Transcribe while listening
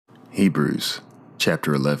Hebrews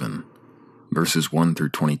chapter 11, verses 1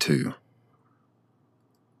 through 22.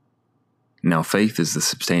 Now faith is the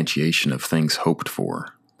substantiation of things hoped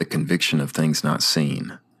for, the conviction of things not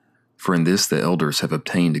seen. For in this the elders have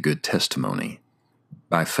obtained a good testimony.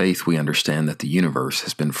 By faith we understand that the universe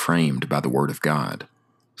has been framed by the word of God,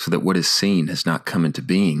 so that what is seen has not come into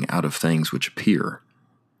being out of things which appear.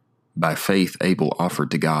 By faith Abel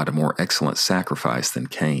offered to God a more excellent sacrifice than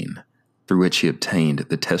Cain, through which he obtained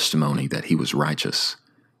the testimony that he was righteous,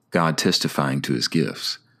 God testifying to his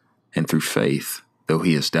gifts. And through faith, though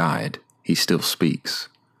he has died, he still speaks.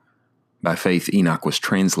 By faith Enoch was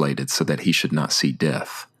translated so that he should not see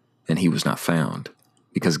death, and he was not found,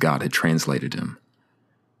 because God had translated him.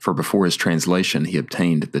 For before his translation he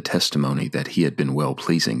obtained the testimony that he had been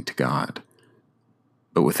well-pleasing to God.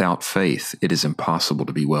 But without faith it is impossible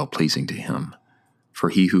to be well-pleasing to him. For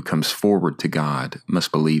he who comes forward to God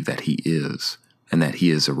must believe that he is, and that he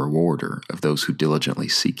is a rewarder of those who diligently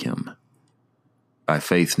seek him. By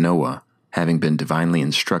faith Noah, having been divinely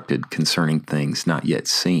instructed concerning things not yet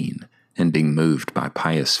seen, and being moved by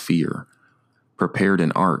pious fear, prepared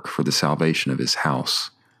an ark for the salvation of his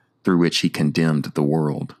house, through which he condemned the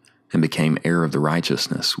world, and became heir of the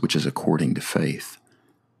righteousness which is according to faith.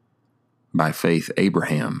 By faith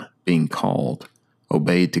Abraham, being called,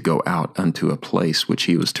 obeyed to go out unto a place which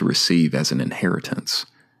he was to receive as an inheritance,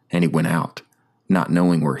 and he went out, not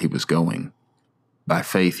knowing where he was going. By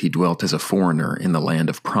faith he dwelt as a foreigner in the land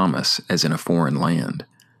of promise, as in a foreign land,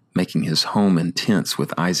 making his home in tents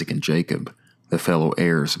with Isaac and Jacob, the fellow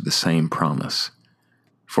heirs of the same promise.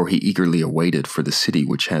 For he eagerly awaited for the city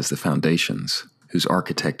which has the foundations, whose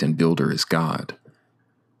architect and builder is God.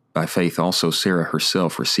 By faith also Sarah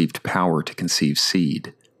herself received power to conceive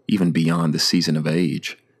seed, even beyond the season of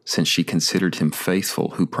age, since she considered him faithful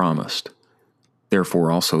who promised.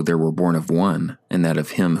 Therefore also there were born of one, and that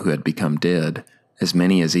of him who had become dead, as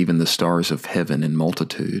many as even the stars of heaven in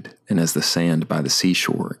multitude, and as the sand by the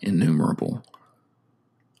seashore innumerable.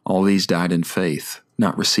 All these died in faith,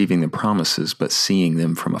 not receiving the promises, but seeing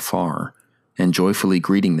them from afar, and joyfully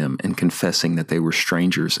greeting them and confessing that they were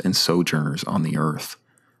strangers and sojourners on the earth.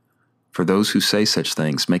 For those who say such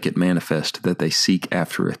things make it manifest that they seek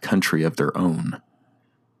after a country of their own.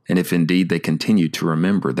 And if indeed they continued to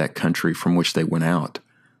remember that country from which they went out,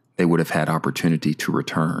 they would have had opportunity to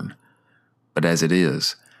return. But as it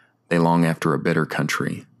is, they long after a better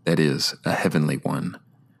country, that is, a heavenly one.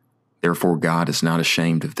 Therefore God is not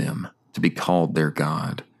ashamed of them, to be called their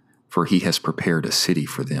God, for he has prepared a city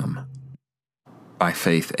for them. By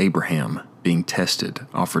faith Abraham, being tested,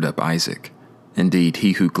 offered up Isaac. Indeed,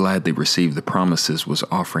 he who gladly received the promises was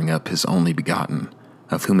offering up his only begotten,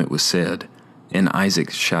 of whom it was said, "In Isaac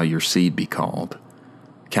shall your seed be called,"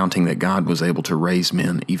 counting that God was able to raise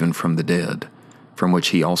men even from the dead, from which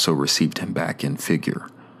he also received him back in figure.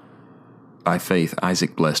 By faith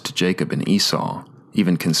Isaac blessed Jacob and Esau,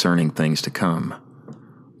 even concerning things to come.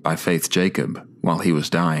 By faith Jacob, while he was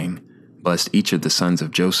dying, blessed each of the sons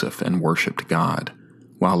of Joseph and worshipped God,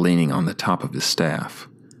 while leaning on the top of his staff.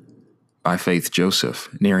 By faith Joseph,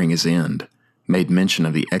 nearing his end, made mention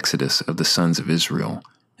of the exodus of the sons of Israel,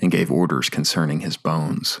 and gave orders concerning his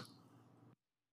bones.